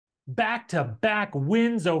back-to-back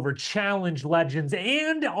wins over challenge legends,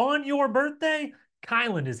 and on your birthday,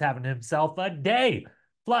 Kyland is having himself a day.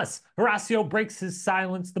 Plus, Horacio breaks his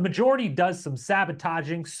silence. The majority does some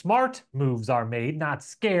sabotaging. Smart moves are made, not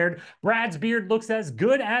scared. Brad's beard looks as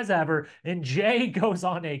good as ever. And Jay goes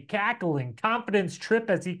on a cackling confidence trip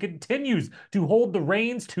as he continues to hold the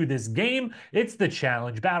reins to this game. It's the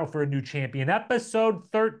challenge battle for a new champion. Episode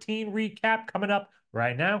 13 recap coming up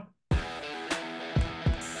right now.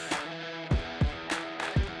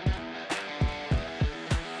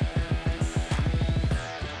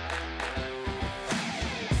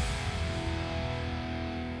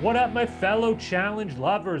 What up, my fellow challenge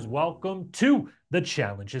lovers? Welcome to The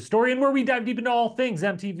Challenge Historian, where we dive deep into all things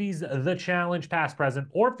MTV's The Challenge, past, present,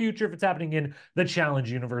 or future. If it's happening in the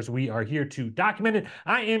Challenge universe, we are here to document it.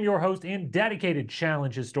 I am your host and dedicated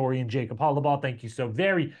Challenge historian, Jacob Hollaball. Thank you so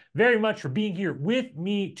very, very much for being here with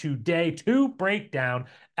me today to break down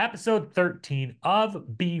episode 13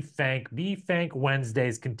 of B-Fank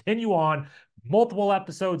Wednesdays. Continue on multiple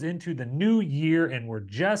episodes into the new year, and we're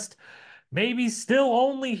just maybe still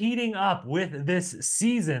only heating up with this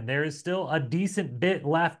season. There is still a decent bit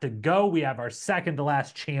left to go. We have our second to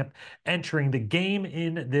last champ entering the game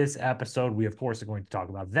in this episode. We, of course, are going to talk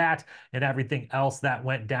about that and everything else that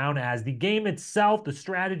went down as the game itself, the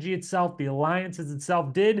strategy itself, the alliances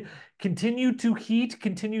itself did continue to heat,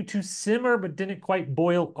 continue to simmer, but didn't quite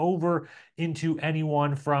boil over into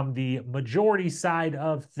anyone from the majority side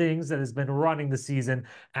of things that has been running the season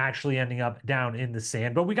actually ending up down in the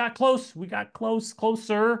sand. But we got close. We got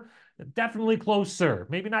closer. Definitely closer.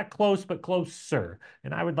 Maybe not close, but closer.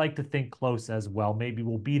 And I would like to think close as well. Maybe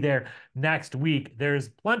we'll be there next week. There's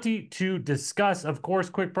plenty to discuss. Of course,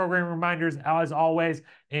 quick program reminders as always,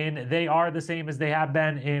 and they are the same as they have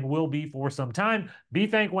been and will be for some time.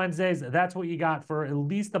 B-Fank Wednesdays, that's what you got for at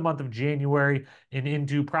least the month of January and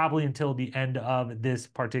into probably until the end of this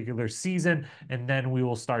particular season. And then we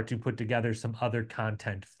will start to put together some other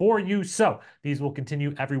content for you. So these will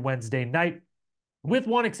continue every Wednesday night, with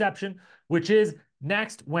one exception, which is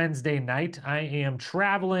next Wednesday night. I am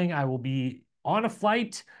traveling. I will be on a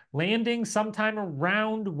flight landing sometime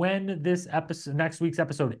around when this episode, next week's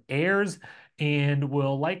episode, airs, and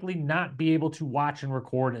will likely not be able to watch and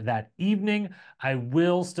record that evening. I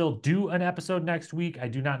will still do an episode next week. I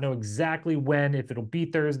do not know exactly when, if it'll be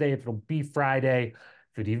Thursday, if it'll be Friday.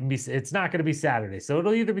 If it even be, it's not going to be Saturday. So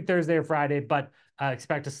it'll either be Thursday or Friday, but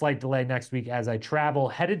expect a slight delay next week as I travel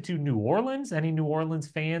headed to New Orleans. Any New Orleans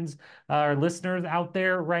fans or listeners out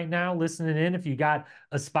there right now listening in, if you got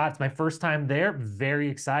a spot, it's my first time there. Very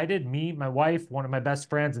excited. Me, my wife, one of my best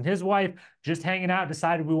friends, and his wife just hanging out,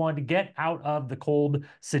 decided we wanted to get out of the cold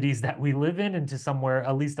cities that we live in into somewhere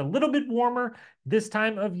at least a little bit warmer this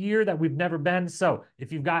time of year that we've never been. So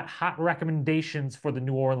if you've got hot recommendations for the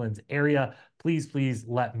New Orleans area, please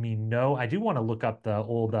let me know. I do want to look up the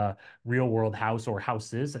old Real World house or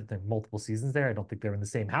houses. I think multiple seasons there. I don't think they're in the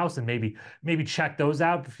same house, and maybe check those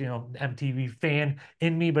out if MTV fan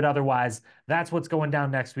in me. But otherwise, that's what's going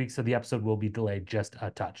down next week. So the episode will be delayed just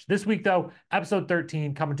a touch. This week, though, episode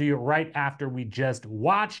 13 coming to you right after we just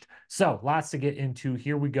watched. So lots to get into.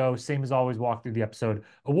 Here we go. Same as always, walk through the episode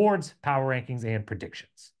awards, power rankings, and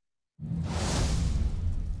predictions.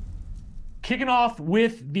 Kicking off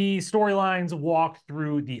with the storylines walk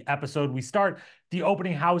through the episode, we start the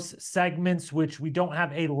opening house segments, which we don't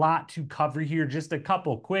have a lot to cover here, just a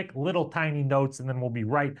couple quick little tiny notes, and then we'll be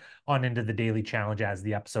right on into the daily challenge as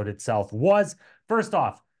the episode itself was. First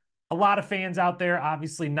off, a lot of fans out there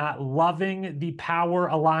obviously not loving the Power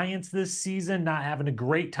Alliance this season, not having a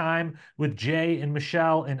great time with Jay and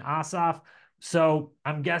Michelle and Asaf. So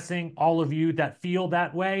I'm guessing all of you that feel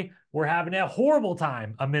that way were having a horrible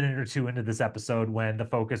time a minute or two into this episode when the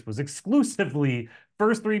focus was exclusively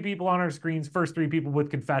first three people on our screens, first three people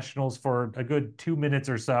with confessionals for a good 2 minutes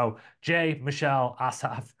or so, Jay, Michelle,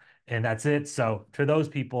 Asaf, and that's it. So for those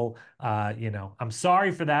people, I'm sorry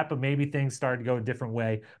for that, but maybe things started to go a different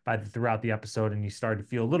way throughout the episode, and you started to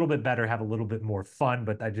feel a little bit better, have a little bit more fun.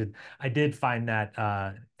 But I did find that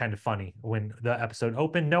kind of funny when the episode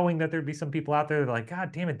opened, knowing that there'd be some people out there that are like,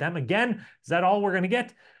 God damn it, them again? Is that all we're gonna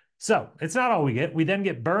get? So it's not all we get. We then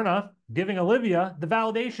get Berna giving Olivia the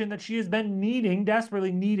validation that she has been needing,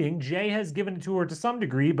 desperately needing. Jay has given it to her to some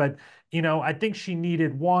degree, but I think she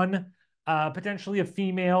needed one potentially a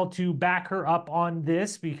female to back her up on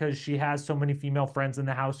this because she has so many female friends in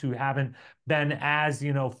the house who haven't been as,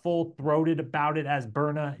 full-throated about it as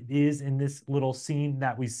Berna is in this little scene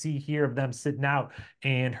that we see here of them sitting out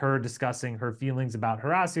and her discussing her feelings about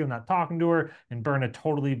Horacio not talking to her, and Berna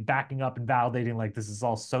totally backing up and validating, like, this is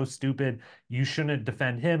all so stupid. You shouldn't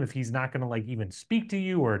defend him if he's not going to, like, even speak to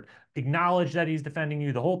you or acknowledge that he's defending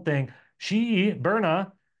you, the whole thing.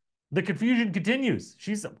 Berna, the confusion continues.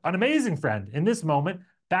 She's an amazing friend in this moment.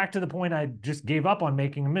 Back to the point I just gave up on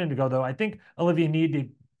making a minute ago, though. I think Olivia needed to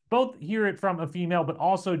both hear it from a female, but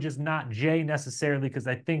also just not Jay necessarily, because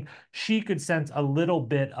I think she could sense a little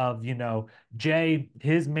bit of, Jay,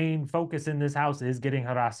 his main focus in this house is getting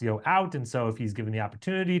Horacio out. And so if he's given the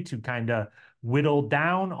opportunity to kind of whittle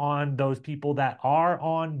down on those people that are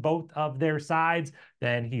on both of their sides,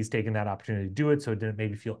 then he's taken that opportunity to do it. So it didn't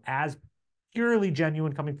maybe feel as purely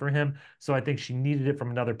genuine coming from him. So I think she needed it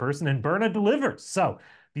from another person, and Berna delivers. So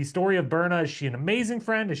the story of Berna, is she an amazing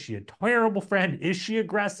friend? Is she a terrible friend? Is she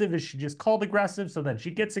aggressive? Is she just called aggressive so then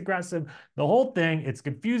she gets aggressive? The whole thing, it's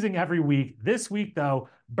confusing every week. This week, though,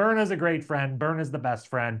 Berna's a great friend. Berna's the best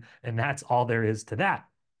friend, and that's all there is to that.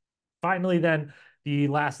 Finally, then, the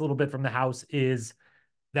last little bit from the house is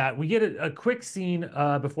that we get a quick scene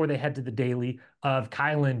before they head to the daily of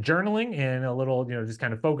Kyland journaling, and a little, just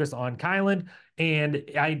kind of focus on Kyland. And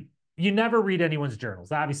you never read anyone's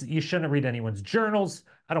journals. Obviously, you shouldn't read anyone's journals.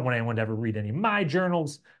 I don't want anyone to ever read any of my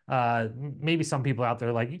journals. Maybe some people out there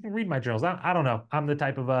are like, you can read my journals. I don't know. I'm the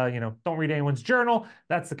type of, don't read anyone's journal.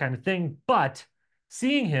 That's the kind of thing. But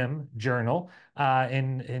seeing him journal,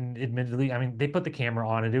 and admittedly, I mean, they put the camera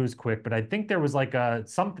on it. It was quick, but I think there was like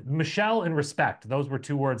some Michelle and respect. Those were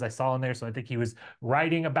two words I saw in there. So I think he was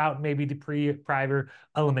writing about maybe the prior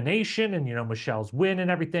elimination and, Michelle's win and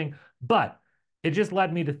everything. But it just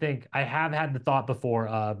led me to think, I have had the thought before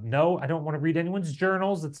of, no, I don't want to read anyone's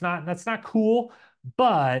journals. That's not cool.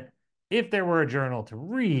 But if there were a journal to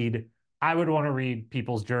read, I would want to read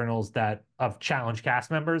people's journals that of challenge cast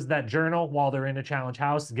members that journal while they're in a challenge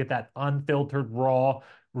house and get that unfiltered, raw,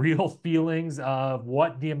 real feelings of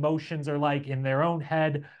what the emotions are like in their own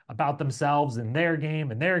head about themselves and their game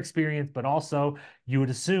and their experience. But also, you would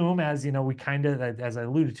assume, as we kind of, as I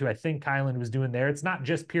alluded to, I think Kyland was doing there, it's not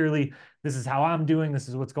just purely, this is how I'm doing, this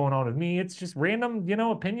is what's going on with me. It's just random,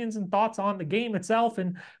 opinions and thoughts on the game itself.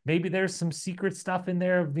 And maybe there's some secret stuff in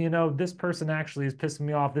there of, this person actually is pissing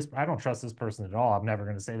me off. I don't trust this person at all. I'm never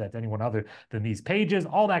going to say that to anyone other than these pages,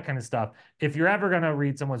 all that kind of stuff. If you're ever going to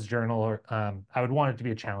read someone's journal, or I would want it to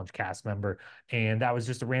be a challenge cast member. And that was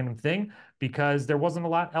just a random thing because there wasn't a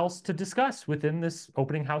lot else to discuss within this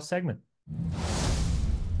opening house segment.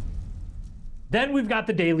 Then we've got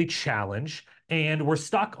the daily challenge, and we're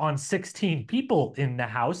stuck on 16 people in the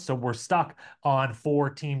house. So we're stuck on 4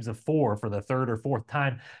 teams of 4 for the third or fourth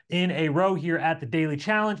time in a row here at the daily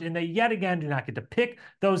challenge. And they yet again do not get to pick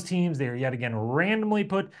those teams. They are yet again randomly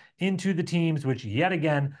put into the teams, which yet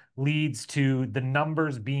again leads to the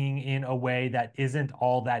numbers being in a way that isn't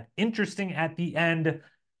all that interesting at the end.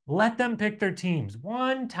 Let them pick their teams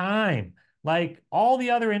one time. Like all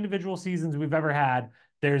the other individual seasons we've ever had,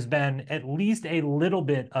 there's been at least a little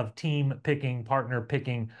bit of team picking, partner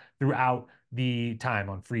picking throughout the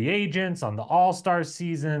time on free agents, on the All-Star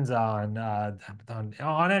seasons, on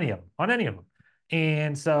any of them.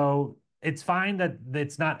 And so it's fine that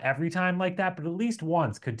it's not every time like that, but at least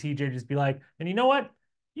once could TJ just be like, and you know what?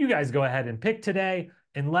 You guys go ahead and pick today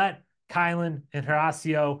and let Kyland and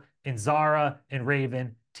Horacio and Zara and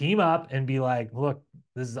Raven team up and be like, look,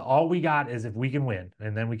 this is all we got is if we can win,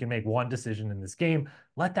 and then we can make one decision in this game.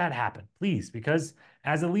 Let that happen, please, because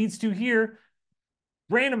as it leads to here,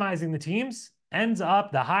 randomizing the teams ends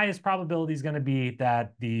up, the highest probability is going to be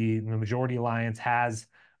that the majority alliance has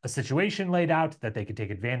a situation laid out that they can take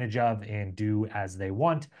advantage of and do as they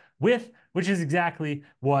want with, which is exactly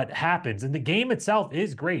what happens. And the game itself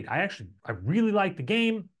is great. I really like the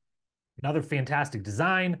game. Another fantastic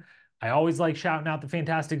design. I always like shouting out the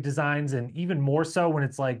fantastic designs, and even more so when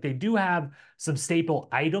it's like they do have some staple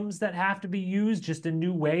items that have to be used just in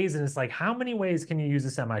new ways. And it's like, how many ways can you use a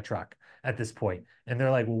semi truck at this point? And they're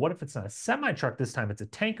like, well, what if it's not a semi truck this time? It's a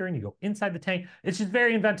tanker and you go inside the tank. It's just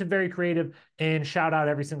very inventive, very creative, and shout out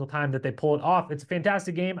every single time that they pull it off. It's a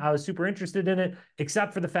fantastic game. I was super interested in it,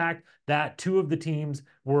 except for the fact that 2 of the teams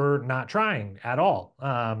were not trying at all.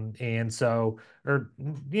 And so, or,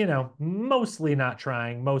 mostly not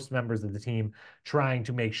trying, most members of the team trying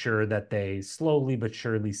to make sure that they slowly but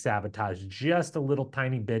surely sabotage just a little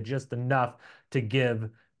tiny bit, just enough to give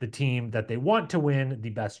the team that they want to win the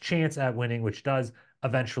best chance at winning, which does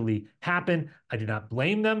eventually happen. I do not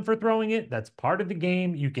blame them for throwing it. That's part of the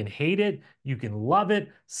game. You can hate it, you can love it.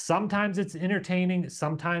 Sometimes it's entertaining,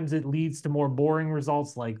 sometimes it leads to more boring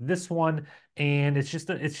results like this one. And it's just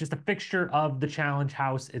a fixture of the challenge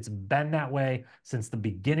house. It's been that way since the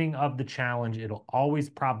beginning of the challenge. It'll always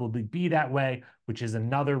probably be that way, which is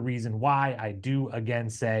another reason why I do again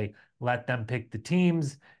say let them pick the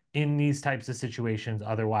teams in these types of situations.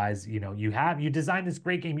 Otherwise, you designed this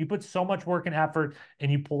great game, you put so much work and effort,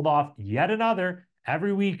 and you pulled off yet another.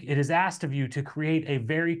 Every week, it is asked of you to create a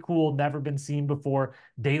very cool, never been seen before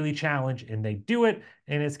daily challenge, and they do it,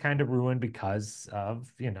 and it's kind of ruined because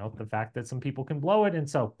of, the fact that some people can blow it, and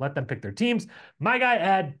so let them pick their teams. My guy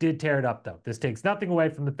Ed did tear it up, though. This takes nothing away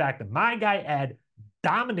from the fact that my guy Ed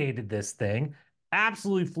dominated this thing,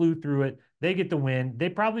 absolutely flew through it. They get the win.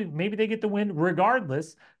 Maybe they get the win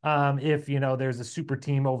regardless. If there's a super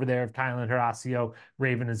team over there of Kyland, Horacio,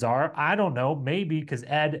 Raven, Azar. I don't know, maybe, because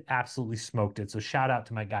Ed absolutely smoked it. So shout out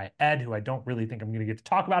to my guy Ed, who I don't really think I'm going to get to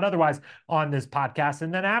talk about otherwise on this podcast.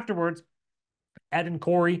 And then afterwards, Ed and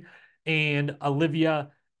Corey and Olivia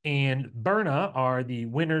and Berna are the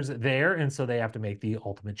winners there. And so they have to make the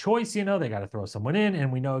ultimate choice. They got to throw someone in.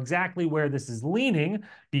 And we know exactly where this is leaning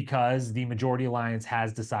because the Majority Alliance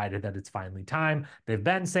has decided that it's finally time. They've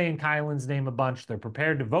been saying Kyland's name a bunch. They're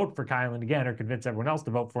prepared to vote for Kyland again or convince everyone else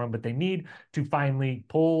to vote for him, but they need to finally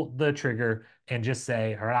pull the trigger and just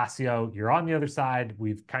say, Horacio, you're on the other side.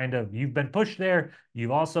 You've been pushed there.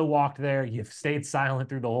 You've also walked there. You've stayed silent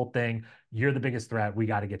through the whole thing. You're the biggest threat. We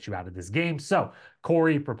got to get you out of this game. So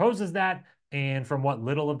Corey proposes that. And from what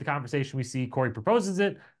little of the conversation we see, Corey proposes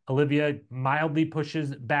it. Olivia mildly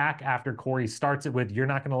pushes back after Corey starts it with, you're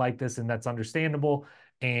not going to like this, and that's understandable.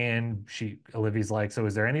 And Olivia's like, so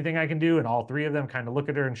is there anything I can do? And all three of them kind of look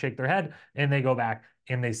at her and shake their head, and they go back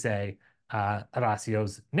and they say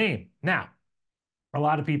Horacio's name. Now, a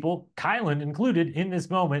lot of people, Kyland included in this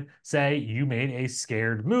moment, say you made a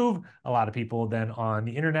scared move. A lot of people then on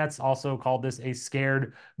the internets also called this a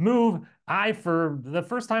scared move. For the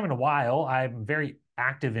first time in a while, I'm very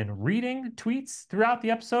active in reading tweets throughout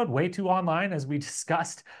the episode, way too online, as we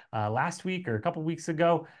discussed last week or a couple weeks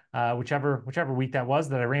ago, whichever week that was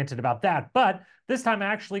that I ranted about that. But this time I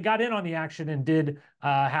actually got in on the action and did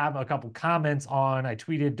have a couple comments I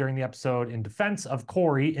tweeted during the episode in defense of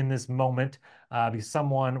Corey in this moment because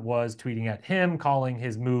someone was tweeting at him, calling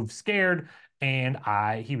his move scared. And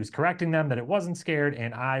he was correcting them that it wasn't scared.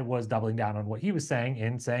 And I was doubling down on what he was saying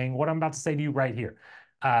and saying what I'm about to say to you right here.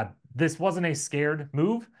 This wasn't a scared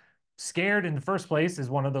move. Scared in the first place is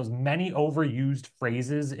one of those many overused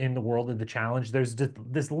phrases in the world of the challenge. There's just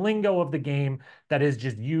this lingo of the game that is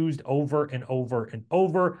just used over and over and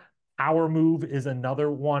over. Our move is another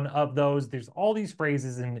one of those. There's all these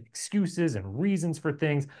phrases and excuses and reasons for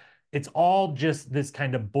things. It's all just this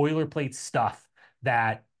kind of boilerplate stuff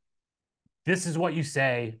that this is what you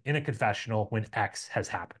say in a confessional when X has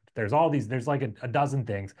happened. There's like a dozen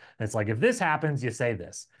things. And it's like, if this happens, you say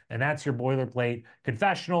this. And that's your boilerplate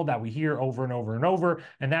confessional that we hear over and over and over.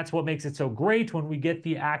 And that's what makes it so great when we get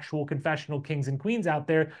the actual confessional kings and queens out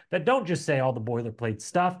there that don't just say all the boilerplate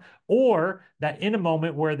stuff, or that in a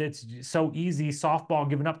moment where it's so easy, softball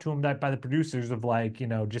given up to him that by the producers of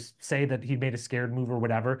just say that he made a scared move or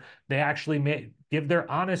whatever, they actually give their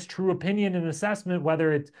honest, true opinion and assessment,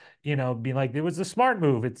 whether it's, be like, it was a smart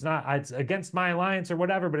move. It's against my alliance or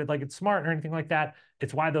whatever, but it's smart or anything like that.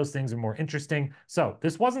 It's why those things are more interesting. So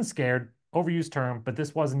this wasn't scared, overused term, but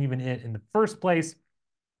this wasn't even it in the first place.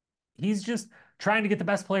 He's just trying to get the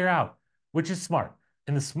best player out, which is smart.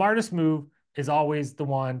 And the smartest move is always the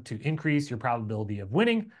one to increase your probability of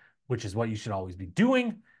winning, which is what you should always be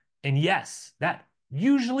doing. And yes, that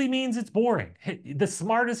usually means it's boring. The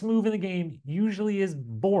smartest move in the game usually is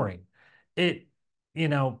boring. It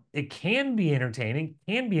can be entertaining,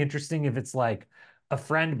 can be interesting if it's like a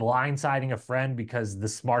friend blindsiding a friend because the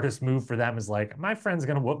smartest move for them is like, my friend's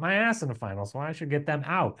going to whoop my ass in the final, so I should get them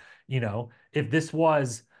out. If this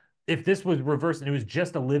was reversed and it was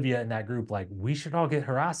just Olivia in that group, like, we should all get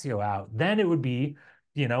Horacio out, then it would be,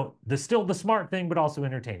 still the smart thing, but also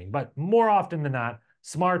entertaining. But more often than not,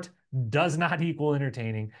 smart does not equal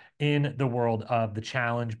entertaining in the world of the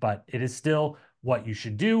challenge, but it is still what you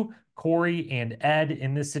should do. Corey and Ed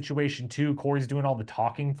in this situation too. Corey's doing all the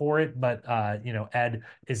talking for it, but Ed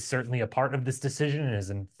is certainly a part of this decision and is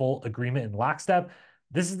in full agreement and lockstep.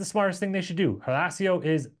 This is the smartest thing they should do. Horacio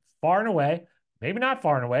is far and away, maybe not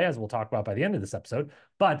far and away, as we'll talk about by the end of this episode,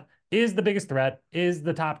 but is the biggest threat, is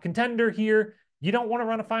the top contender here. You don't want to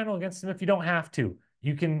run a final against him if you don't have to.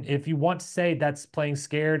 You can, if you want to say that's playing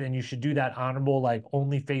scared and you should do that honorable, like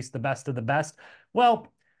only face the best of the best, well,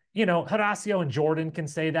 Horacio and Jordan can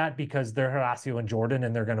say that because they're Horacio and Jordan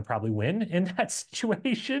and they're going to probably win in that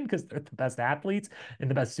situation because they're the best athletes and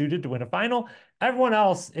the best suited to win a final. Everyone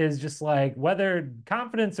else is just like, whether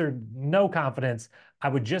confidence or no confidence, I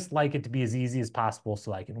would just like it to be as easy as possible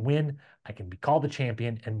so I can win, I can be called the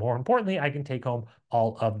champion, and more importantly, I can take home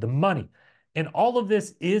all of the money. And all of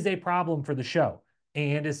this is a problem for the show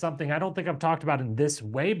and is something I don't think I've talked about in this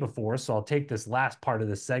way before. So I'll take this last part of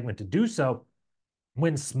this segment to do so.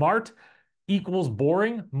 When smart equals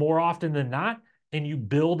boring more often than not, and you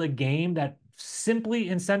build a game that simply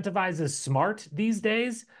incentivizes smart these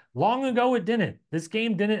days, long ago it didn't. This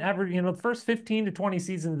game didn't ever, the first 15 to 20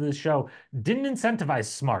 seasons of this show didn't incentivize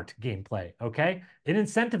smart gameplay, okay? It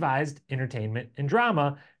incentivized entertainment and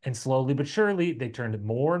drama, and slowly but surely they turned it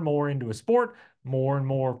more and more into a sport, more and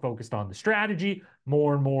more focused on the strategy,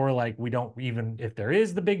 more and more like we don't even, if there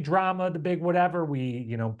is the big drama, the big whatever,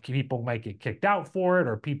 people might get kicked out for it,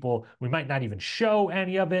 or we might not even show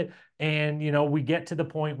any of it. And, we get to the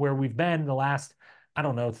point where we've been the last, I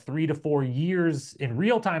don't know, 3 to 4 years in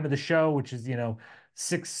real time of the show, which is,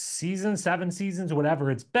 6 seasons, 7 seasons, whatever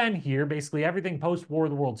it's been here, basically everything post War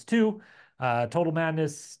of the Worlds 2, Total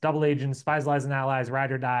Madness, Double Agents, Spies, Lies, and Allies,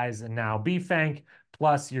 Ride or Dies, and now BFANK,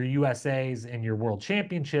 plus your USAs and your World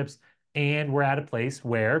Championships. And we're at a place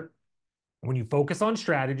where when you focus on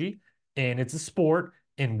strategy and it's a sport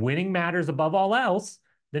and winning matters above all else,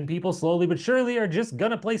 then people slowly but surely are just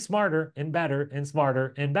going to play smarter and better and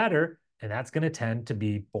smarter and better. And that's going to tend to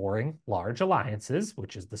be boring, large alliances,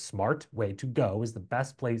 which is the smart way to go, is the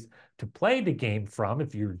best place to play the game from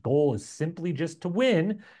if your goal is simply just to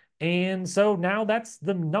win. And so now that's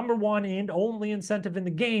the number one and only incentive in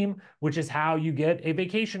the game, which is how you get a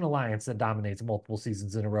vacation alliance that dominates multiple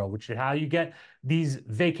seasons in a row, which is how you get these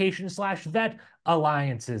vacation/vet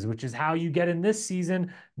alliances, which is how you get in this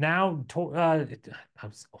season. Now, I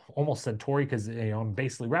almost said Tori because I'm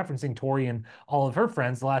basically referencing Tori and all of her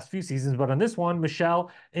friends the last few seasons, but on this one,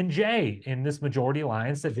 Michelle and Jay in this majority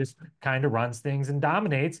alliance that just kind of runs things and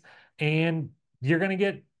dominates. And you're gonna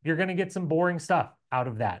get some boring stuff out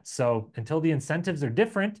of that. So until the incentives are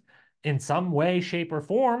different in some way, shape, or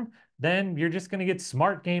form, then you're just going to get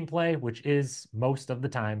smart gameplay, which is most of the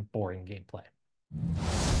time boring gameplay.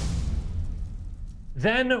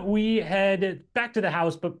 Then we head back to the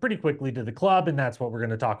house, but pretty quickly to the club, and that's what we're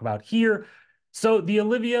going to talk about here. So the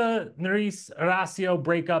Olivia Nurys Horacio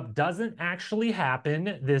breakup doesn't actually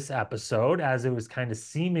happen this episode, as it was kind of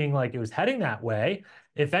seeming like it was heading that way.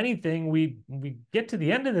 If anything, we get to the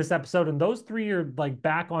end of this episode, and those three are like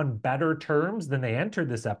back on better terms than they entered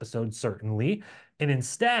this episode, certainly. And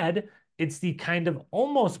instead, it's the kind of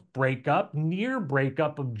almost breakup, near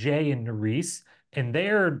breakup of Jay and Nurys, and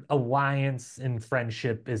their alliance and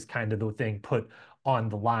friendship is kind of the thing put on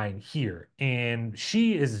the line here. And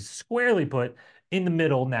she is squarely put in the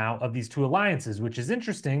middle now of these two alliances, which is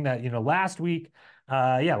interesting that, last week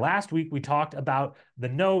we talked about the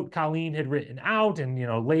note Kyland had written out and,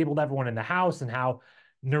 labeled everyone in the house and how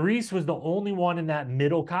Nurys was the only one in that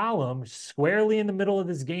middle column, squarely in the middle of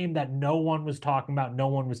this game that no one was talking about, no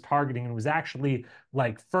one was targeting, and was actually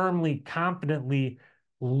like firmly, confidently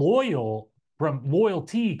loyal from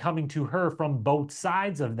loyalty coming to her from both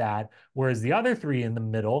sides of that, whereas the other three in the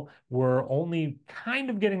middle were only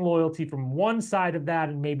kind of getting loyalty from one side of that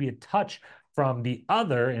and maybe a touch from the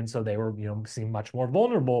other. And so they were, seem much more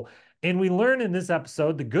vulnerable. And we learn in this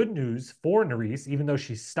episode the good news for Nurys, even though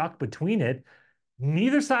she's stuck between it,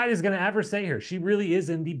 neither side is going to ever say her. She really is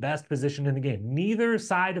in the best position in the game. Neither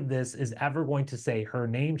side of this is ever going to say her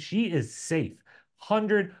name. She is safe,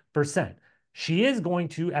 100%. She is going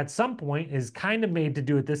to, at some point, is kind of made to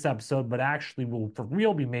do it this episode, but actually will for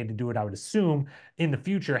real be made to do it, I would assume, in the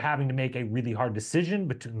future, having to make a really hard decision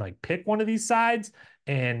between like pick one of these sides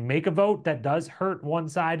and make a vote that does hurt one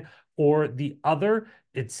side or the other.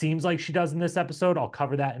 It seems like she does in this episode. I'll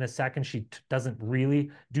cover that in a second. She doesn't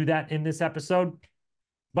really do that in this episode.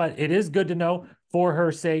 But it is good to know for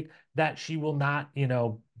her sake that she will not,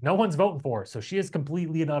 no one's voting for her. So she is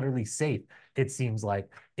completely and utterly safe, it seems like,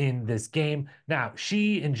 in this game. Now,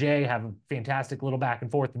 she and Jay have a fantastic little back and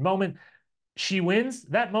forth moment. She wins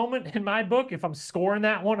that moment in my book. If I'm scoring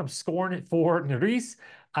that one, I'm scoring it for Nurys.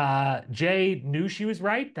 Jay knew she was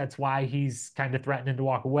right. That's why he's kind of threatening to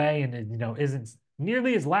walk away and, isn't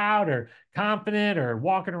nearly as loud or confident or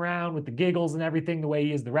walking around with the giggles and everything the way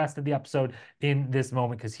he is the rest of the episode in this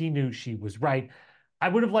moment, because he knew she was right. I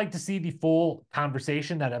would have liked to see the full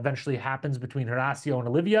conversation that eventually happens between Horacio and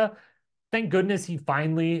Olivia. Thank goodness he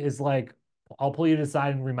finally is like I'll pull you to the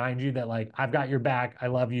side and remind you that like I've got your back. I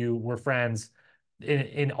love you. We're friends.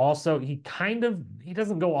 And also he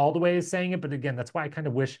doesn't go all the way as saying it, but again, that's why I kind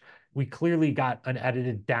of wish we clearly got an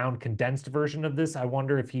edited down condensed version of this. I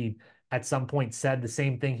wonder if he at some point said the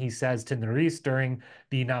same thing he says to Nurys during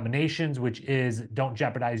the nominations, which is don't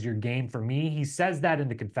jeopardize your game for me. He says that in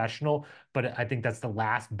the confessional, but I think that's the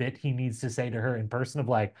last bit he needs to say to her in person of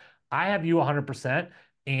like, I have you 100%.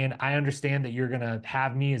 And I understand that you're going to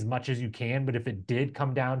have me as much as you can. But if it did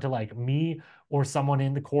come down to like me or someone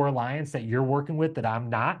in the core alliance that you're working with that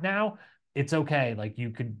I'm not now, it's okay. Like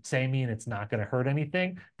you could say me and it's not going to hurt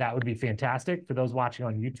anything. That would be fantastic. For those watching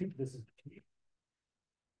on YouTube, this is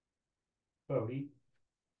Bodie.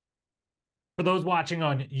 For those watching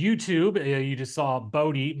on YouTube, you just saw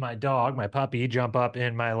Bodie, my dog, my puppy, jump up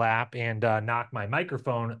in my lap and knock my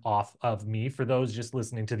microphone off of me. For those just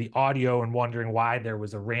listening to the audio and wondering why there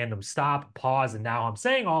was a random stop, pause, and now I'm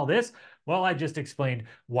saying all this, well, I just explained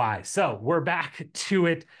why. So we're back to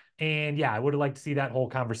it. And yeah, I would have liked to see that whole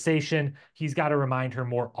conversation. He's got to remind her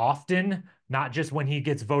more often, not just when he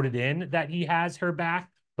gets voted in, that he has her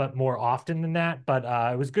back, but more often than that. But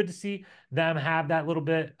it was good to see them have that little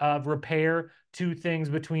bit of repair to things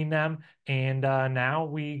between them. And now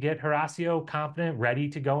we get Horacio confident, ready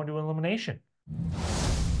to go into elimination.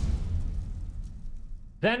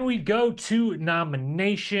 Then we go to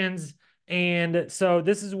nominations. And so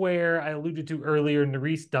this is where I alluded to earlier,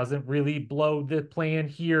 Nurys doesn't really blow the plan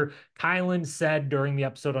here. Kyland said during the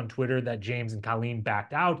episode on Twitter that James and Colleen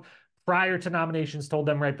backed out prior to nominations, told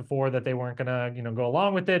them right before that they weren't gonna, go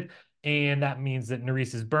along with it. And that means that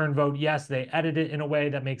Nurys's burn vote, yes, they edited it in a way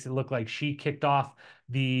that makes it look like she kicked off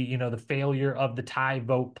the failure of the tie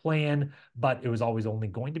vote plan, but it was always only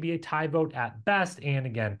going to be a tie vote at best. And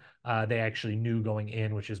again, they actually knew going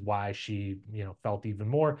in, which is why she, felt even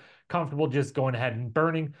more comfortable just going ahead and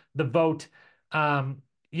burning the vote.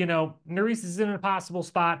 Nurys is in an impossible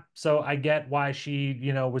spot, so I get why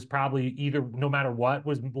she, was probably either, no matter what,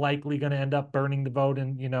 was likely going to end up burning the vote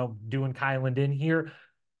and, doing Kyland in here.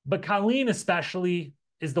 But Colleen especially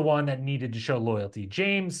is the one that needed to show loyalty.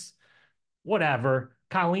 James, whatever.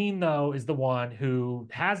 Colleen, though, is the one who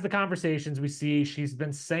has the conversations we see. She's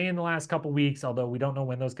been saying the last couple weeks, although we don't know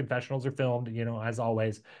when those confessionals are filmed, as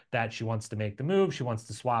always, that she wants to make the move. She wants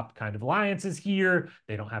to swap kind of alliances here.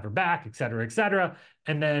 They don't have her back, et cetera, et cetera.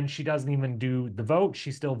 And then she doesn't even do the vote.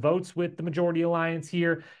 She still votes with the majority alliance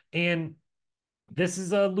here. And this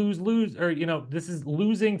is a lose-lose, or this is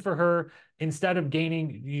losing for her instead of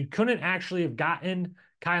gaining. You couldn't actually have gotten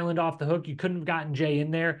Kyland off the hook. You couldn't have gotten Jay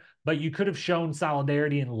in there, but you could have shown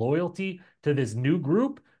solidarity and loyalty to this new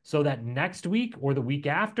group so that next week or the week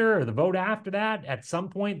after or the vote after that, at some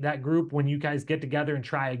point, that group, when you guys get together and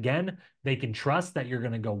try again, they can trust that you're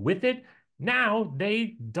going to go with it. Now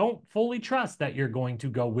they don't fully trust that you're going to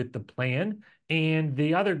go with the plan, and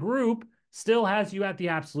the other group still has you at the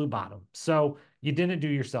absolute bottom. So you didn't do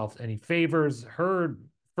yourself any favors. Her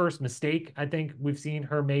first mistake, I think we've seen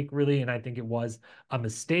her make, really, and I think it was a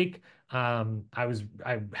mistake. I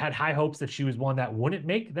had high hopes that she was one that wouldn't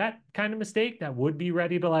make that kind of mistake, that would be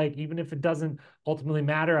ready to, like, even if it doesn't ultimately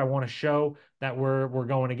matter, I want to show that we're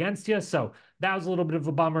going against you. So that was a little bit of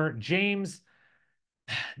a bummer. James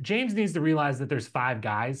needs to realize that there's 5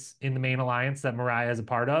 guys in the main alliance that Mariah is a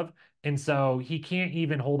part of. And so he can't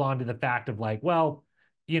even hold on to the fact of like, well,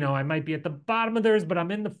 I might be at the bottom of theirs, but I'm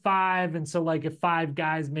in the 5. And so like if 5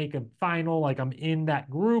 guys make a final, like I'm in that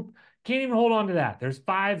group, can't even hold on to that. There's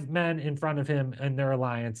 5 men in front of him in their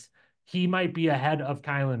alliance. He might be ahead of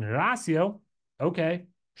Kyland and Horacio. Okay,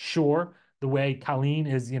 sure. The way Colleen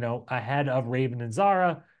is, ahead of Raven and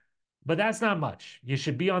Zara, but that's not much. You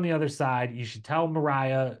should be on the other side. You should tell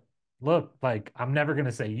Mariah, look, like, I'm never going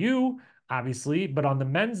to say you, obviously, but on the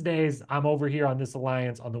men's days, I'm over here on this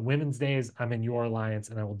alliance. On the women's days, I'm in your alliance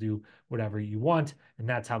and I will do whatever you want. And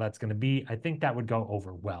that's how that's going to be. I think that would go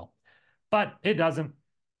over well, but it doesn't,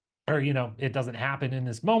 or, it doesn't happen in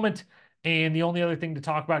this moment. And the only other thing to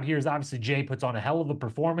talk about here is obviously Jay puts on a hell of a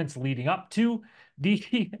performance leading up to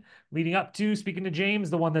speaking to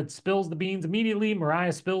James, the one that spills the beans immediately.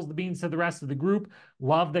 Mariah spills the beans to the rest of the group.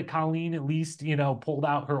 Love that Colleen at least, pulled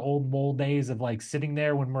out her old mole days of like sitting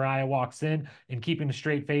there when Mariah walks in and keeping a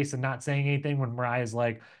straight face and not saying anything when Mariah's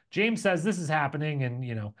like, James says this is happening.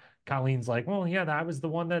 And, Colleen's like, well, yeah, I was the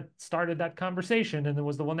one that started that conversation and then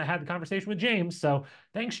was the one that had the conversation with James. So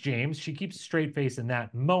thanks, James. She keeps a straight face in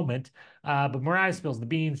that moment. But Mariah spills the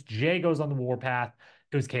beans. Jay goes on the warpath.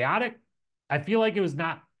 It was chaotic. I feel like it was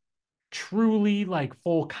not truly like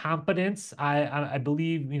full confidence. I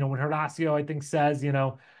believe, when Horacio, I think, says,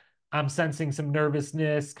 I'm sensing some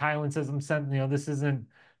nervousness. Kyland says, I'm sensing, this isn't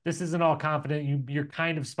this isn't all confident. You're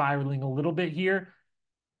kind of spiraling a little bit here.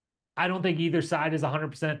 I don't think either side is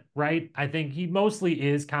 100% right. I think he mostly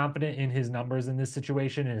is confident in his numbers in this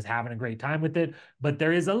situation and is having a great time with it. But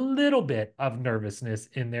there is a little bit of nervousness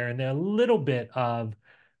in there, and there a little bit of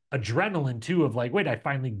adrenaline too, of like, wait, I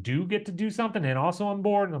finally do get to do something, and also on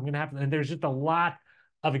board, and I'm gonna have to, and there's just a lot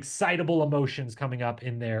of excitable emotions coming up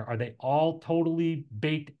in there. Are they all totally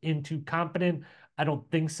baked into confident? I don't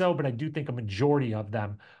think so, but I do think a majority of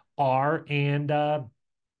them are. And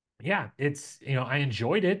yeah, I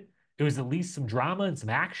enjoyed it. It was at least some drama and some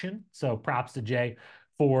action. So props to Jay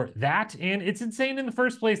for that. And it's insane in the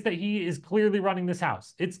first place that he is clearly running this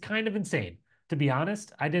house. It's kind of insane, to be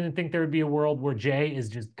honest. I didn't think there would be a world where Jay is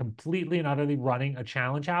just completely and utterly running a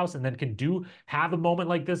challenge house and then can have a moment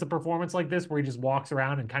like this, a performance like this, where he just walks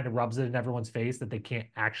around and kind of rubs it in everyone's face that they can't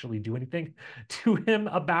actually do anything to him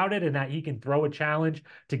about it, and that he can throw a challenge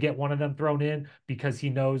to get one of them thrown in because he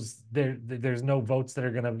knows there's no votes that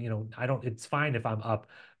are gonna, I don't, it's fine if I'm up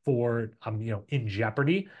for in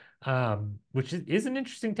jeopardy. Which is an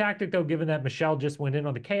interesting tactic though, given that Michelle just went in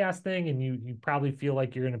on the chaos thing, and you probably feel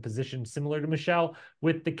like you're in a position similar to Michelle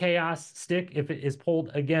with the chaos stick if it is pulled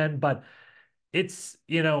again. But it's,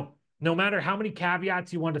 no matter how many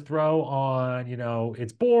caveats you want to throw on,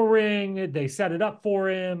 it's boring, they set it up for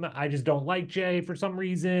him, I just don't like Jay for some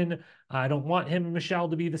reason, I don't want him and Michelle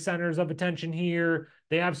to be the centers of attention here,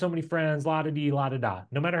 they have so many friends, la da dee, la da da.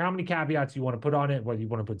 No matter how many caveats you want to put on it, whether you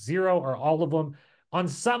want to put zero or all of them, on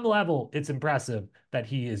some level, it's impressive that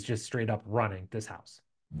he is just straight up running this house.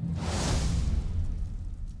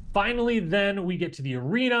 Finally, then we get to the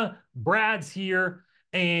arena. Brad's here.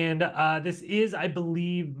 And this is, I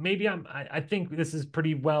believe, I think this is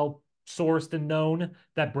pretty well sourced and known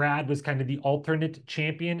that Brad was kind of the alternate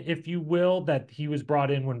champion, if you will, that he was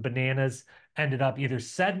brought in when Bananas ended up either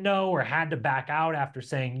said no or had to back out after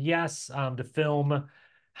saying yes to film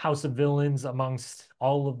House of Villains amongst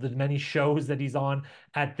all of the many shows that he's on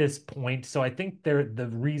at this point. So I think the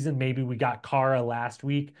reason maybe we got Kara last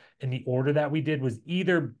week in the order that we did was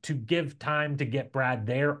either to give time to get Brad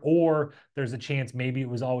there, or there's a chance maybe it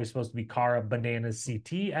was always supposed to be Kara, Bananas,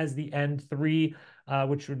 CT as the end three,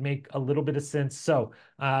 which would make a little bit of sense. So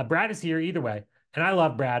Brad is here either way. And I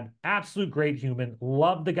love Brad, absolute great human,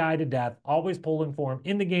 love the guy to death, always pulling for him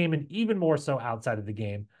in the game and even more so outside of the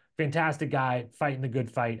game. Fantastic guy, fighting the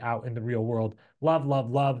good fight out in the real world. Love,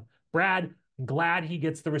 love, love. Brad, glad he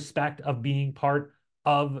gets the respect of being part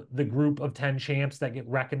of the group of 10 champs that get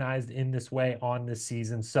recognized in this way on this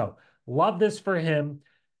season. So love this for him.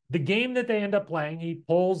 The game that they end up playing, he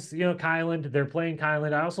pulls, Kyland. They're playing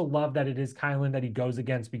Kyland. I also love that it is Kyland that he goes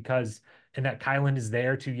against and that Kyland is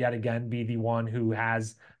there to yet again be the one who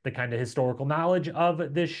has the kind of historical knowledge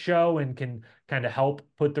of this show and can kind of help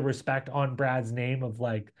put the respect on Brad's name of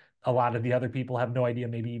like, a lot of the other people have no idea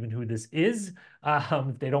maybe even who this is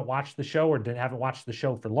if they don't watch the show or haven't watched the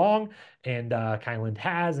show for long. And Kyland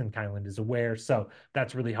has, and Kyland is aware. So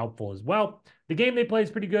that's really helpful as well. The game they play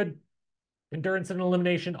is pretty good. Endurance and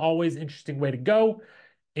elimination, always interesting way to go.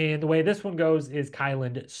 And the way this one goes is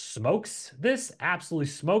Kyland smokes this,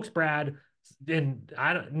 absolutely smokes Brad. And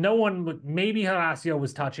no one, maybe Horacio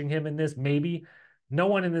was touching him in this, maybe. No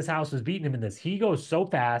one in this house was beating him in this. He goes so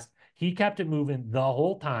fast. He kept it moving the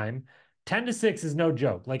whole time. 10-6 is no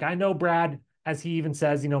joke. Like, I know Brad, as he even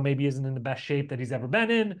says, maybe isn't in the best shape that he's ever been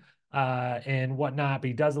in and whatnot, but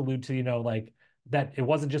he does allude to, like, that it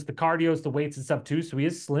wasn't just the cardio, it's the weights and stuff too. So he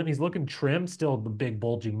is slim. He's looking trim, still the big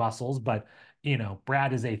bulging muscles, but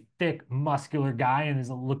Brad is a thick, muscular guy and has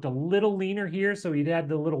looked a little leaner here. So he'd had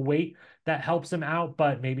the little weight that helps him out,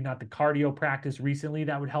 but maybe not the cardio practice recently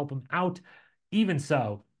that would help him out. Even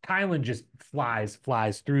so, Kyland just flies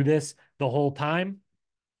through this the whole time.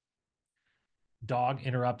 Dog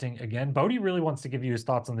interrupting again. Bodhi really wants to give you his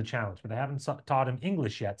thoughts on the challenge, but I haven't taught him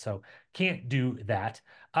English yet, so can't do that.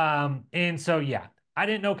 And so, yeah, I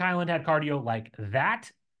didn't know Kyland had cardio like that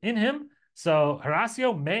in him. So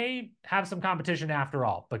Horacio may have some competition after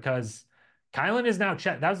all, because Kyland is now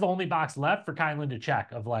checked. That was the only box left for Kyland to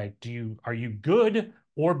check of like, are you good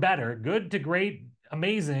or better? Good to great,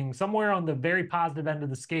 amazing, somewhere on the very positive end of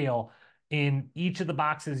the scale in each of the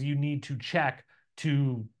boxes you need to check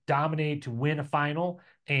to dominate, to win a final.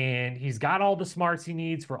 And he's got all the smarts he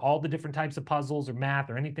needs for all the different types of puzzles or math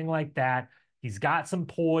or anything like that. He's got some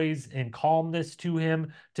poise and calmness to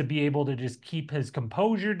him to be able to just keep his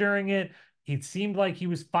composure during it. It seemed like he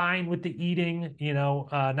was fine with the eating,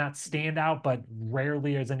 not stand out, but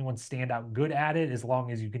rarely does anyone stand out good at it. As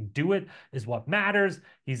long as you can do it is what matters.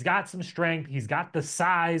 He's got some strength. He's got the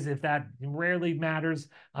size, if that rarely matters.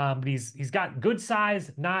 But he's got good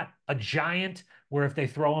size, not a giant, where if they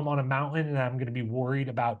throw him on a mountain and I'm going to be worried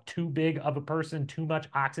about too big of a person, too much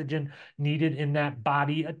oxygen needed in that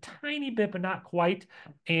body, a tiny bit, but not quite.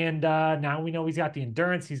 And now we know he's got the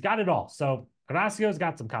endurance. He's got it all. So Horacio's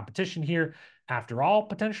got some competition here after all,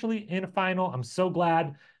 potentially in a final. I'm so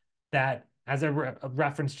glad that, as I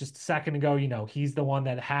referenced just a second ago, he's the one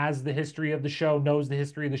that has the history of the show, knows the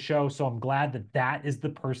history of the show. So I'm glad that that is the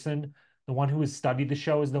person, the one who has studied the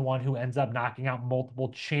show is the one who ends up knocking out multiple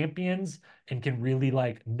champions and can really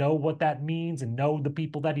like know what that means and know the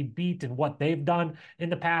people that he beat and what they've done in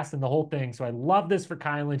the past and the whole thing. So I love this for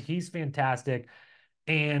Kyland. He's fantastic.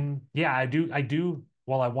 And yeah, I do.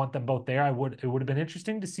 While I want them both there, it would have been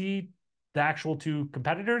interesting to see the actual two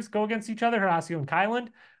competitors go against each other, Horacio and Kyland,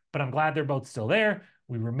 but I'm glad they're both still there.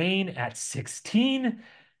 We remain at 16.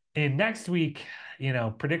 And next week,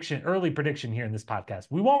 early prediction here in this podcast.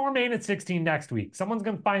 We won't remain at 16 next week. Someone's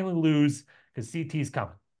going to finally lose because CT's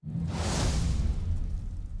coming.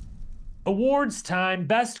 Awards time.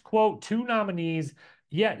 Best quote, 2 nominees.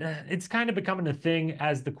 Yet it's kind of becoming a thing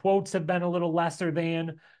as the quotes have been a little lesser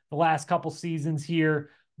than the last couple seasons here.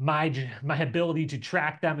 My ability to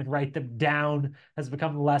track them and write them down has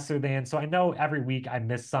become lesser than. So I know every week I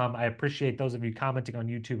miss some. I appreciate those of you commenting on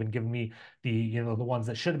YouTube and giving me the ones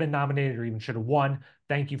that should have been nominated or even should have won.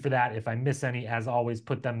 Thank you for that. If I miss any, as always,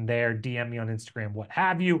 put them there. DM me on Instagram, what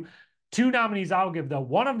have you. 2 nominees I'll give, though.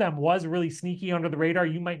 One of them was really sneaky under the radar.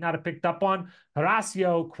 You might not have picked up on.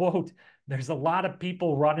 Horacio, quote, "There's a lot of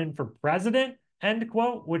people running for president," end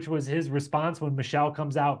quote, which was his response when Michelle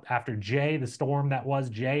comes out after Jay, the storm that was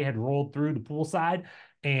Jay, had rolled through the poolside.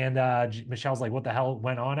 And Michelle's like, "What the hell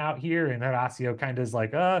went on out here?" And Horacio kind of is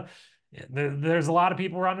like, there's a lot of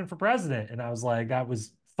people running for president. And I was like, that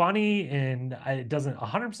was funny, and it doesn't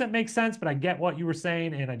 100% make sense, but I get what you were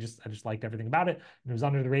saying, and I just liked everything about it. And it was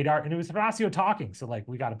under the radar, and it was Horacio talking, so like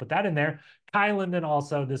we got to put that in there. Kyland, and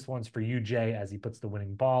also this one's for you, Jay, as he puts the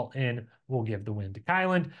winning ball in. We'll give the win to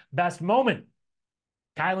Kyland. Best moment.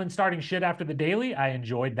 Kyland starting shit after the daily. I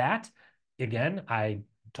enjoyed that. Again, I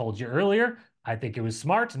told you earlier, I think it was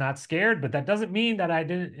smart, not scared, but that doesn't mean that I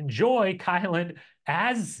didn't enjoy Kyland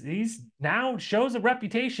as he's now shows a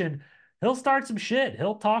reputation. He'll start some shit.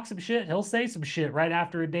 He'll talk some shit. He'll say some shit right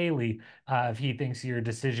after a daily if he thinks your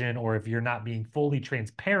decision or if you're not being fully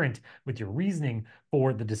transparent with your reasoning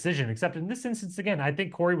for the decision. Except in this instance, again, I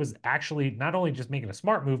think Corey was actually not only just making a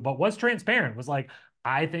smart move, but was transparent, was like,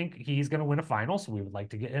 I think he's going to win a final, so we would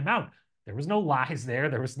like to get him out. There was no lies there.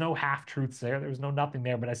 There was no half-truths there. There was no nothing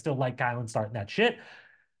there, but I still like Kyland starting that shit.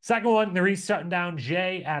 Second one, Nurys shutting down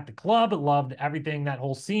Jay at the club. Loved everything, that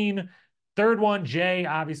whole scene. Third one, Jay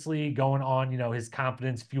obviously going on, his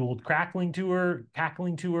confidence-fueled cackling tour.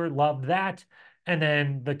 Loved that. And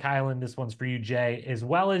then the Kyland, this one's for you, Jay, as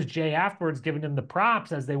well as Jay afterwards giving him the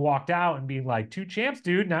props as they walked out and being like, 2 champs,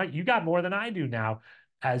 dude. Now you got more than I do now.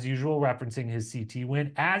 As usual, referencing his CT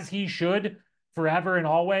win, as he should forever and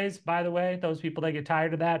always. By the way, those people that get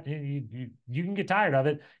tired of that, you can get tired of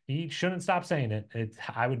it. He shouldn't stop saying it.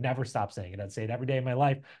 I would never stop saying it. I'd say it every day of my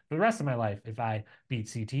life for the rest of my life if I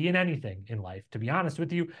beat CT in anything in life, to be honest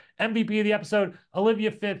with you. MVP of the episode,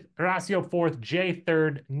 Olivia 5th, Horacio 4th, Jay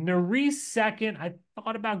 3rd, Nurys 2nd. I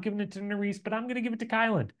thought about giving it to Nurys, but I'm going to give it to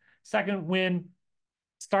Kyland. Second win,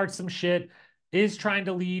 starts some shit, is trying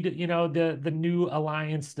to lead, the new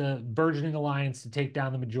alliance, the burgeoning alliance to take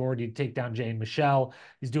down the majority, to take down Jay and Michelle.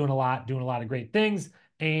 He's doing a lot of great things,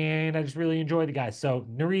 and I just really enjoy the guys. So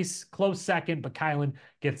Nurys, close second, but Kyland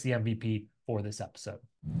gets the MVP for this episode.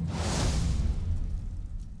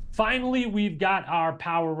 Finally, we've got our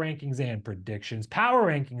power rankings and predictions. Power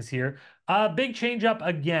rankings here. Big change up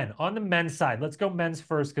again on the men's side. Let's go men's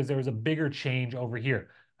first because there was a bigger change over here.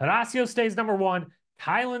 Horacio stays number 1.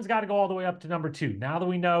 Kyland's got to go all the way up to number 2. Now that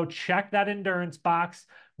we know, check that endurance box.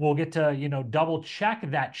 We'll get to, double check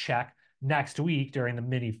that check next week during the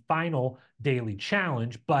mini final daily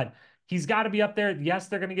challenge. But he's got to be up there. Yes,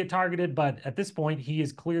 they're going to get targeted, but at this point, he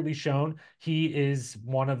has clearly shown he is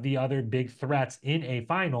one of the other big threats in a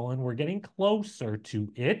final, and we're getting closer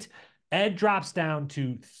to it. Ed drops down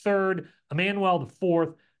to 3rd, Emmanuel to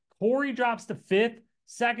 4th, Corey drops to 5th,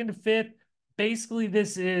 2nd to 5th. Basically,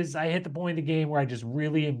 this is, I hit the point of the game where I just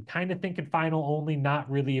really am kind of thinking final only,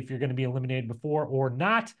 not really if you're going to be eliminated before or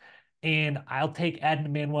not. And I'll take Ed and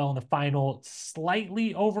Emmanuel in the final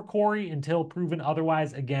slightly over Corey until proven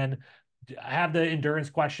otherwise. Again, I have the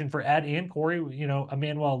endurance question for Ed and Corey.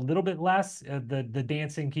 Emmanuel a little bit less. The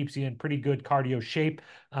dancing keeps you in pretty good cardio shape.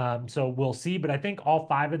 So we'll see. But I think all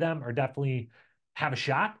 5 of them are definitely have a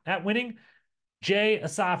shot at winning. Jay,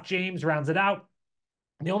 Asaf, James rounds it out.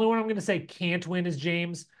 The only one I'm going to say can't win is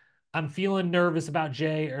James. I'm feeling nervous about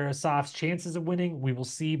Jay or Asaf's chances of winning. We will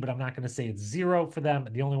see, but I'm not going to say it's zero for them.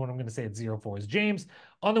 The only one I'm going to say it's zero for is James.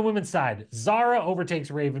 On the women's side, Zara overtakes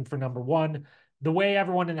Raven for number one. The way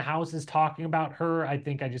everyone in the house is talking about her, I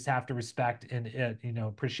think I just have to respect and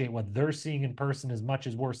appreciate what they're seeing in person as much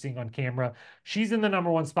as we're seeing on camera. She's in the number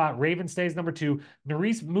one spot. Raven stays number two.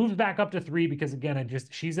 Nurys moves back up to three because again,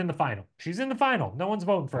 she's in the final. She's in the final. No one's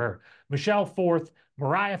voting for her. Michelle fourth.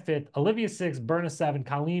 Mariah fifth, Olivia sixth, Berna seven.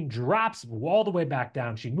 Kyland drops all the way back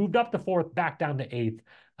down. She moved up to fourth, back down to eighth.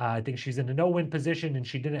 I think she's in a no-win position, and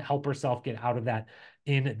she didn't help herself get out of that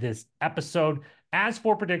in this episode. As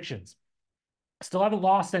for predictions, still haven't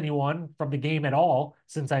lost anyone from the game at all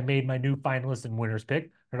since I made my new finalists and winners pick.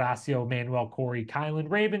 Horacio, Manuel, Corey, Kyland,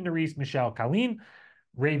 Raven, Nurys, Michelle, Kyland.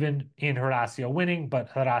 Raven and Horacio winning,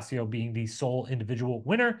 but Horacio being the sole individual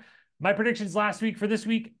winner. My predictions last week for this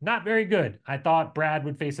week, not very good. I thought Brad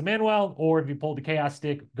would face Emmanuel, or if you pulled the chaos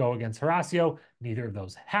stick, go against Horacio. Neither of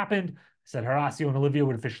those happened. I said Horacio and Olivia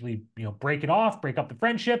would officially, break it off, break up the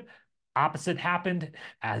friendship. Opposite happened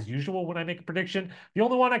as usual when I make a prediction. The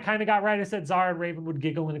only one I kind of got right, I said Zara and Raven would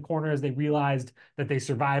giggle in a corner as they realized that they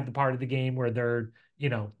survived the part of the game where they're,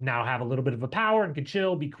 now have a little bit of a power and can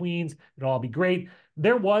chill, be queens. It'll all be great.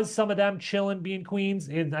 There was some of them chilling being queens,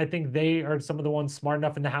 and I think they are some of the ones smart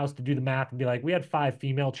enough in the house to do the math and be like, we had 5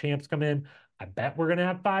 female champs come in. I bet we're going to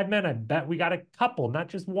have 5 men. I bet we got a couple, not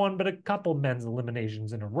just one, but a couple men's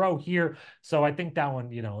eliminations in a row here. So I think that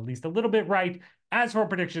one, at least a little bit right. As for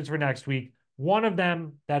predictions for next week, one of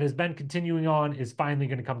them that has been continuing on is finally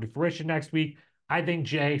going to come to fruition next week. I think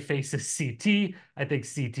Jay faces CT. I think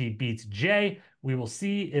CT beats Jay. We will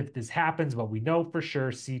see if this happens, but we know for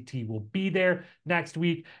sure CT will be there next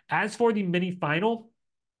week. As for the mini final,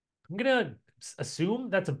 I'm going to assume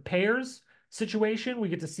that's a pairs situation. We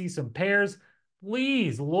get to see some pairs.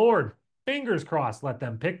 Please, Lord, fingers crossed, let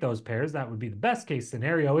them pick those pairs. That would be the best case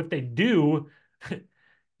scenario. If they do,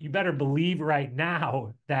 you better believe right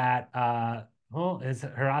now that is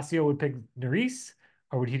Horacio would pick Nurys,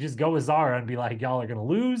 or would he just go with Zara and be like, y'all are gonna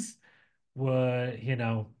lose? Would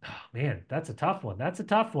oh, man, that's a tough one. That's a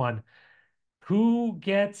tough one. Who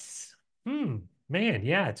gets man,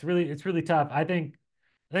 yeah, it's really tough. I think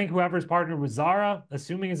whoever's partnered with Zara,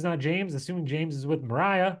 assuming it's not James, assuming James is with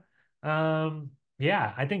Mariah.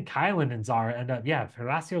 Yeah, I think Kyland and Zara end up, yeah,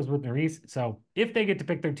 Horacio's with Nurys. So if they get to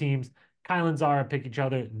pick their teams, Kyland and Zara pick each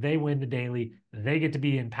other, they win the daily, they get to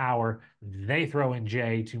be in power, they throw in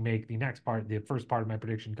Jay to make the first part of my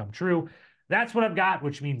prediction come true. That's what I've got,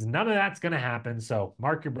 which means none of that's going to happen. So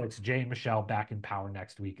mark your books. Jay and Michelle back in power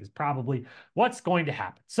next week is probably what's going to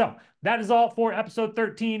happen. So that is all for episode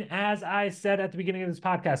 13. As I said at the beginning of this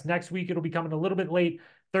podcast, next week it'll be coming a little bit late.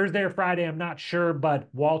 Thursday or Friday, I'm not sure, but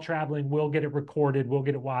while traveling, we'll get it recorded. We'll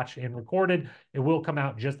get it watched and recorded. It will come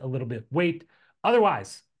out just a little bit late.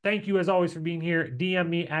 Otherwise, thank you as always for being here. DM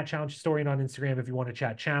me at Challenge Historian on Instagram if you want to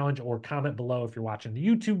chat challenge, or comment below if you're watching the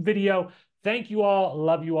YouTube video. Thank you all.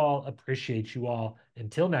 Love you all. Appreciate you all.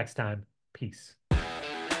 Until next time, peace.